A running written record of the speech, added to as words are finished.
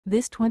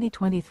This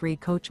 2023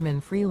 Coachmen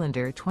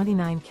Freelander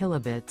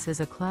 29kb is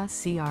a Class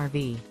C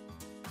RV.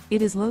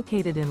 It is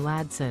located in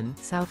Ladson,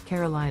 South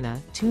Carolina,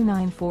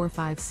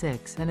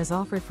 29456 and is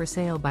offered for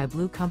sale by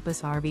Blue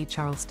Compass RV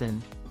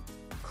Charleston.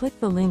 Click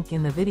the link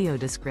in the video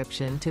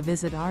description to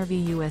visit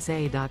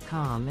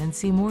RVUSA.com and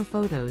see more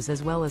photos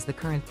as well as the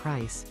current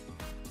price.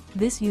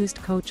 This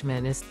used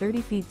Coachman is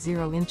 30 feet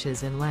 0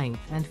 inches in length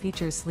and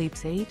features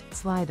sleeps 8,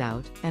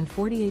 slide-out, and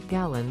 48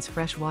 gallons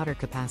fresh water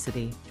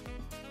capacity.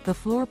 The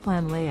floor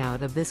plan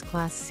layout of this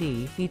Class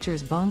C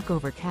features bunk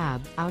over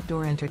cab,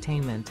 outdoor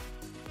entertainment.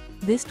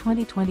 This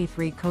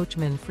 2023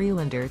 Coachmen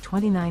Freelander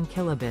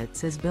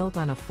 29kb is built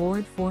on a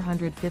Ford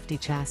 450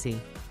 chassis.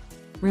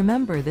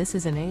 Remember, this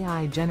is an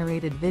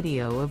AI-generated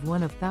video of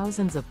one of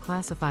thousands of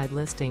classified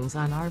listings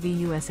on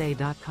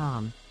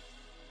RVUSA.com.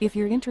 If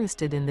you're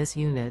interested in this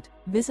unit,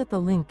 visit the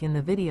link in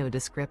the video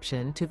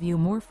description to view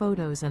more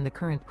photos and the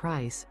current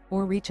price,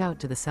 or reach out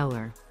to the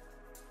seller.